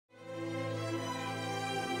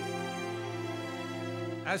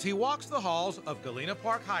As he walks the halls of Galena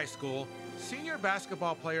Park High School, senior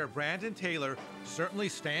basketball player Brandon Taylor certainly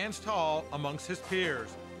stands tall amongst his peers.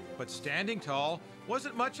 But standing tall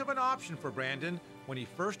wasn't much of an option for Brandon when he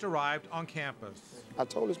first arrived on campus. I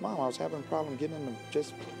told his mom I was having a problem getting him to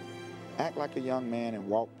just act like a young man and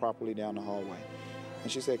walk properly down the hallway.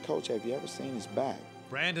 And she said, "Coach, have you ever seen his back?"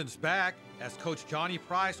 Brandon's back, as Coach Johnny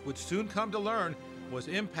Price would soon come to learn, was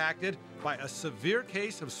impacted by a severe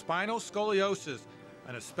case of spinal scoliosis,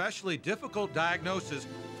 an especially difficult diagnosis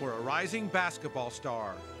for a rising basketball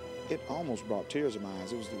star. It almost brought tears to my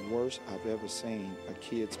eyes. It was the worst I've ever seen a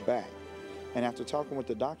kid's back. And after talking with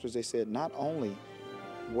the doctors, they said not only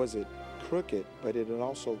was it crooked, but it had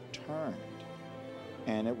also turned.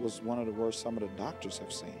 And it was one of the worst some of the doctors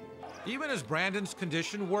have seen. Even as Brandon's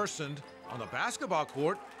condition worsened, on the basketball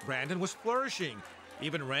court, Brandon was flourishing,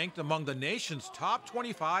 even ranked among the nation's top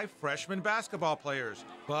 25 freshman basketball players.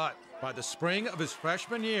 But by the spring of his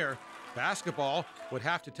freshman year, basketball would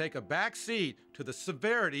have to take a back seat to the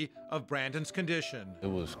severity of Brandon's condition. It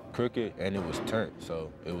was crooked and it was turned,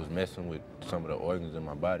 so it was messing with some of the organs in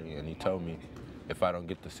my body. And he told me if I don't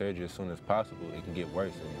get the surgery as soon as possible, it can get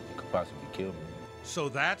worse and it could possibly kill me. So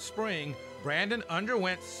that spring, Brandon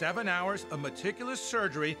underwent 7 hours of meticulous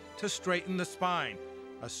surgery to straighten the spine.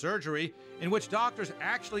 A surgery in which doctors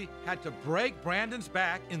actually had to break Brandon's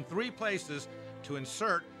back in 3 places to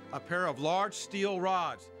insert a pair of large steel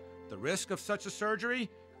rods. The risk of such a surgery?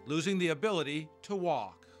 Losing the ability to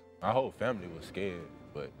walk. My whole family was scared,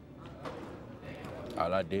 but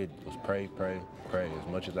all I did was pray as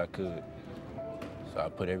much as I could. So I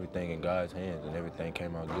put everything in God's hands and everything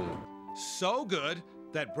came out good. So good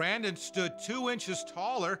that Brandon stood 2 inches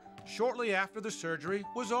taller shortly after the surgery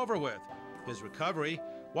was over with. His recovery,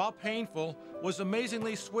 while painful, was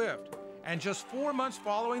amazingly swift. And just 4 months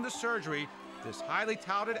following the surgery, this highly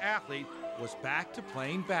touted athlete was back to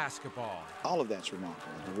playing basketball. All of that's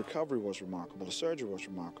remarkable. The recovery was remarkable. The surgery was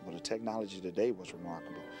remarkable. The technology today was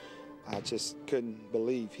remarkable. I just couldn't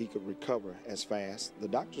believe he could recover as fast. The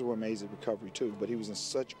doctors were amazed at recovery too, but he was in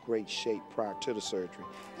such great shape prior to the surgery,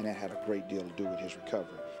 and that had a great deal to do with his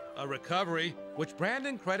recovery. A recovery which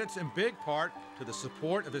Brandon credits in big part to the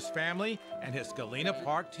support of his family and his Galena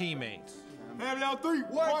Park teammates. Family on 3,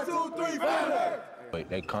 1, 2, 3, family! But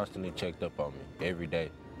they constantly checked up on me every day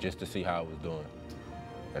just to see how I was doing.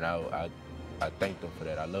 And I thank them for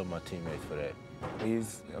that. I love my teammates for that.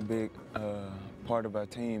 He's a big part of our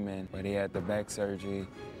team, but he had the back surgery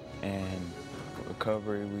and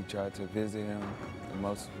recovery. We tried to visit him the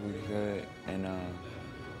most we could and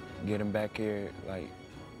get him back here, like,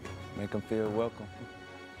 make him feel welcome.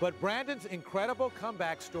 But Brandon's incredible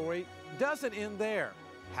comeback story doesn't end there.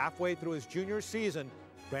 Halfway through his junior season,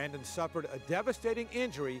 Brandon suffered a devastating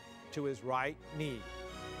injury to his right knee.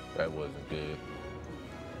 That wasn't good.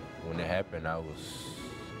 When it happened, I was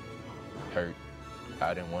hurt.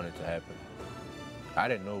 I didn't want it to happen. I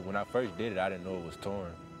didn't know, when I first did it, I didn't know it was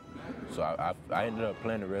torn. So I ended up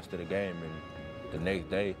playing the rest of the game, and the next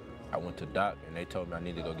day, I went to Doc, and they told me I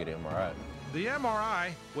need to go get an MRI. The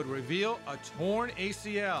MRI would reveal a torn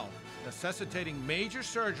ACL, necessitating major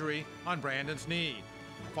surgery on Brandon's knee.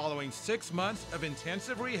 Following 6 months of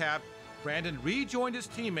intensive rehab, Brandon rejoined his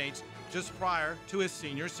teammates just prior to his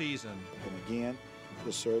senior season. And again,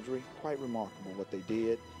 the surgery, quite remarkable what they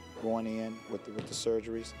did going in with the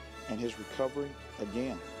surgeries. And his recovery,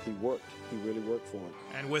 again, he worked. He really worked for it.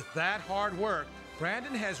 And with that hard work,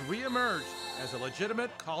 Brandon has reemerged as a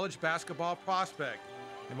legitimate college basketball prospect.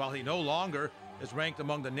 And while he no longer is ranked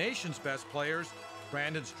among the nation's best players,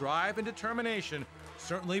 Brandon's drive and determination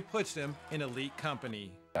certainly puts him in elite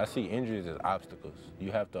company. I see injuries as obstacles.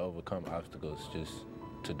 You have to overcome obstacles just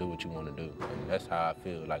to do what you want to do. And that's how I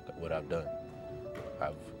feel like what I've done.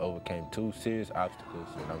 I've overcame 2 serious obstacles,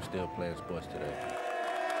 and I'm still playing sports today.